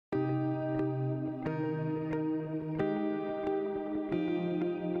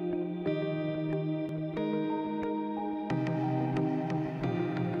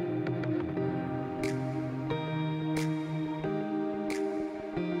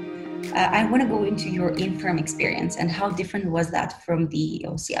I want to go into your in-firm experience and how different was that from the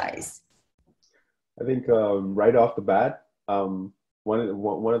OCIs? I think right off the bat, one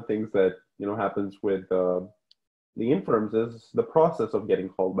of the things that happens with the infirms is the process of getting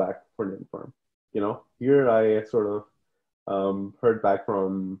called back for an infirm. Here I sort of heard back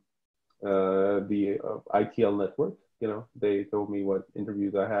from the ITL network. They told me what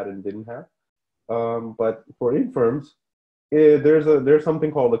interviews I had and didn't have. But for infirms, there's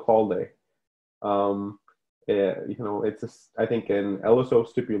something called a call day. It's I think an LSO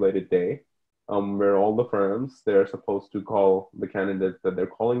stipulated day where all the firms, they're supposed to call the candidates that they're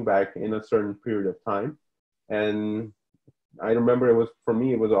calling back in a certain period of time. And I remember for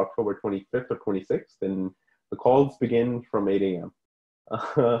me, it was October 25th or 26th, and the calls begin from 8 a.m.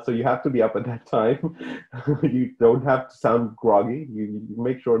 So you have to be up at that time. You don't have to sound groggy. You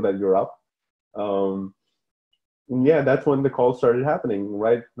make sure that you're up. Yeah, that's when the calls started happening.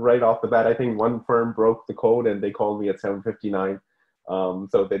 Right off the bat, I think one firm broke the code and they called me at 7:59.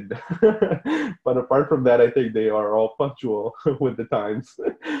 So they, but apart from that, I think they are all punctual with the times,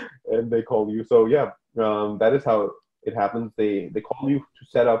 and they call you. So yeah, that is how it happens. They call you to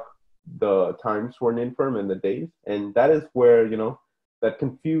set up the times for an infirm and the days, and that is where that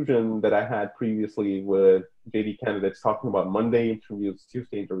confusion that I had previously with JD candidates talking about Monday interviews,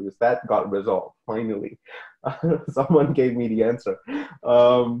 Tuesday interviews, that got resolved finally. Someone gave me the answer.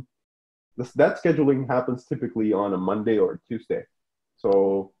 That scheduling happens typically on a Monday or a Tuesday.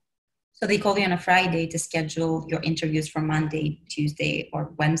 So they call you on a Friday to schedule your interviews for Monday, Tuesday,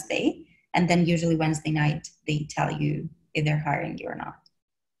 or Wednesday. And then usually Wednesday night, they tell you if they're hiring you or not.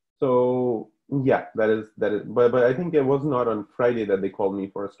 So yeah, that is. But I think it was not on Friday that they called me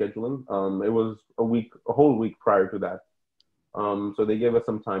for a scheduling. It was a whole week prior to that. So they gave us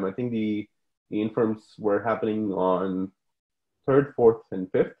some time. I think the infirms were happening on 3rd, 4th,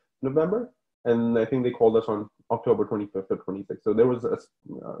 and 5th November. And I think they called us on October 25th or 26th. So there was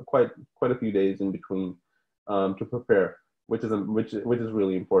quite a few days in between to prepare, which is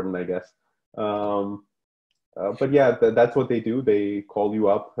really important, I guess. But yeah, that's what they do. They call you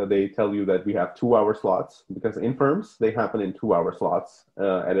up. They tell you that we have 2-hour slots, because infirms, they happen in 2-hour slots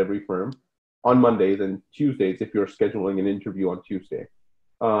at every firm on Mondays and Tuesdays if you're scheduling an interview on Tuesday.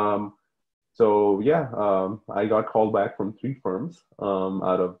 So yeah, I got called back from 3 firms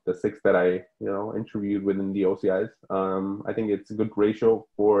out of the 6 that I interviewed within the OCIs. I think it's a good ratio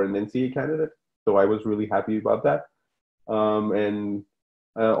for an NCA candidate, so I was really happy about that. And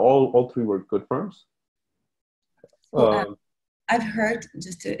all 3 were good firms. I've heard,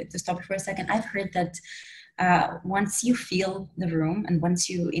 just to stop you for a second, I've heard that once you feel the room and once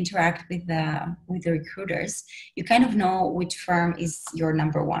you interact with the recruiters, you kind of know which firm is your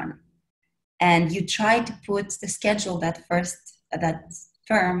number one. And you try to put the schedule that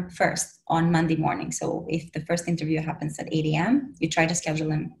firm first on Monday morning. So if the first interview happens at 8 a.m., you try to schedule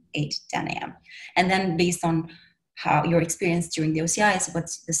them 8, 10 a.m. And then based on how your experience during the OCIs,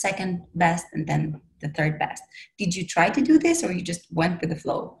 what's the second best and then the third best. Did you try to do this or you just went with the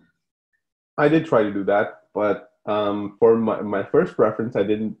flow? I did try to do that, but for my first preference, I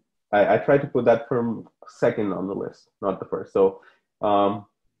didn't. I tried to put that firm second on the list, not the first. So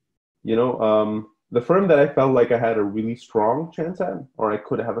the firm that I felt like I had a really strong chance at, or I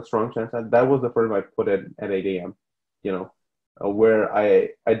could have a strong chance at, that was the firm I put at 8 a.m., where I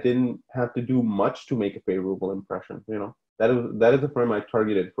didn't have to do much to make a favorable impression. That is the firm I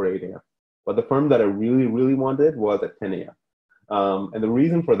targeted for 8 a.m. But the firm that I really, really wanted was at 10 a.m. And the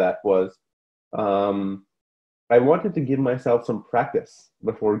reason for that was I wanted to give myself some practice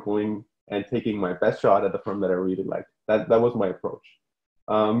before going and taking my best shot at the firm that I really liked. That was my approach.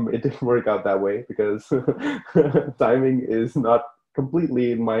 It didn't work out that way because timing is not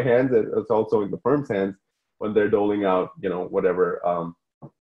completely in my hands. It's also in the firm's hands when they're doling out, whatever,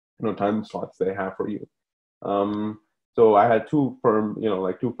 time slots they have for you. So I had 2 firms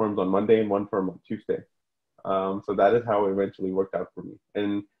on Monday and 1 firm on Tuesday. So that is how it eventually worked out for me.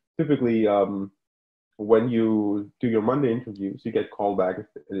 And typically, when you do your Monday interviews, you get called back if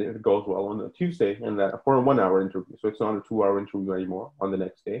it goes well on a Tuesday, and that for a 1-hour interview. So it's not a 2-hour interview anymore on the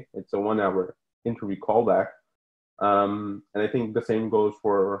next day. It's a 1-hour interview callback. And I think the same goes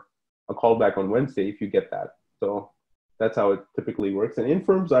for a callback on Wednesday if you get that. So that's how it typically works. And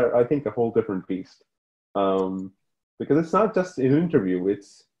infirms are, I think, a whole different beast. Because it's not just an interview.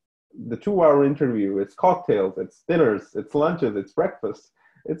 It's the 2-hour interview. It's cocktails, it's dinners, it's lunches, it's breakfast.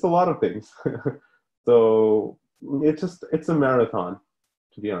 It's a lot of things. So it's a marathon,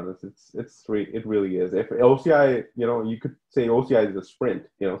 to be honest. It really is. If OCI, you could say OCI is a sprint.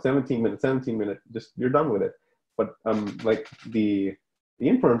 17 minutes, just you're done with it. But like the the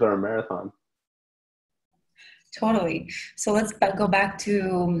interns are a marathon. Totally. So let's go back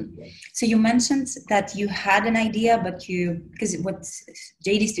to, so you mentioned that you had an idea, but because what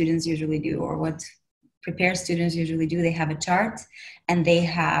JD students usually do, or what prepare students usually do, they have a chart and they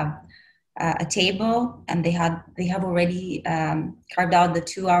have a table, and they have already carved out the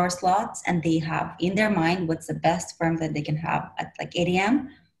 2-hour slots, and they have in their mind what's the best firm that they can have at like 8 a.m.,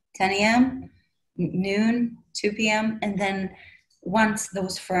 10 a.m., noon, 2 p.m. And then once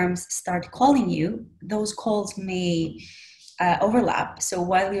those firms start calling you, those calls may overlap. So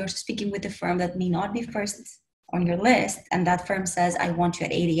while you're speaking with a firm that may not be first on your list, and that firm says, I want you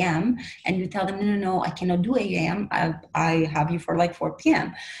at 8 a.m., and you tell them, no, I cannot do 8 a.m., I have you for like 4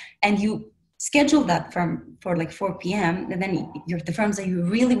 p.m. And you schedule that firm for like 4 p.m., and then the firms that you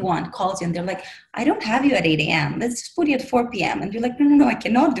really want calls you, and they're like, I don't have you at 8 a.m., let's just put you at 4 p.m. And you're like, no, I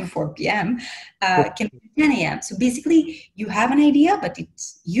cannot do 4 p.m., can do 10 a.m. So basically, you have an idea, but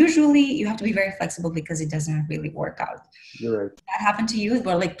it's usually, you have to be very flexible because it doesn't really work out. You're right. Did that happened to you,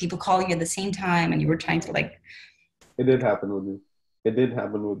 where like people calling you at the same time and you were trying to like... It did happen with me. It did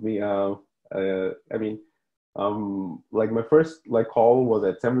happen with me. I mean, like my first like call was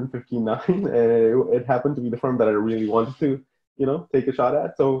at 7:59, and it happened to be the firm that I really wanted to, take a shot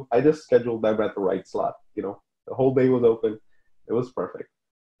at. So I just scheduled them at the right slot. The whole day was open. It was perfect.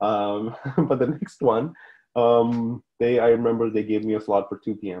 But the next one, I remember they gave me a slot for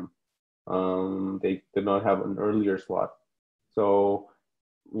 2 p.m. They did not have an earlier slot. So,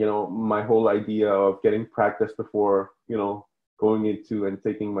 my whole idea of getting practice before, going into and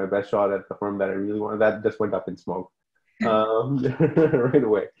taking my best shot at the firm that I really wanted, that just went up in smoke right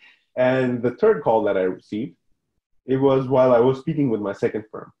away. And the third call that I received, it was while I was speaking with my second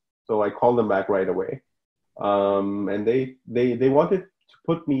firm. So I called them back right away. And they wanted to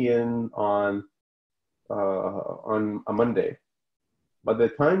put me in on a Monday. But the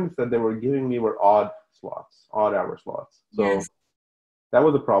times that they were giving me were odd hour slots. So yes. That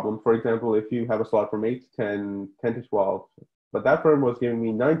was a problem. For example, if you have a slot from 8 to 10, 10 to 12, but that firm was giving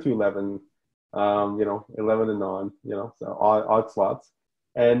me 9 to 11, 11 and on, so odd slots.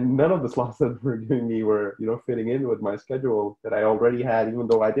 And none of the slots that they were giving me were, fitting in with my schedule that I already had, even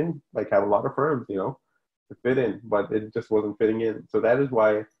though I didn't have a lot of firms, to fit in, but it just wasn't fitting in. So that is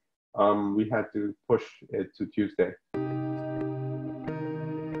why we had to push it to Tuesday.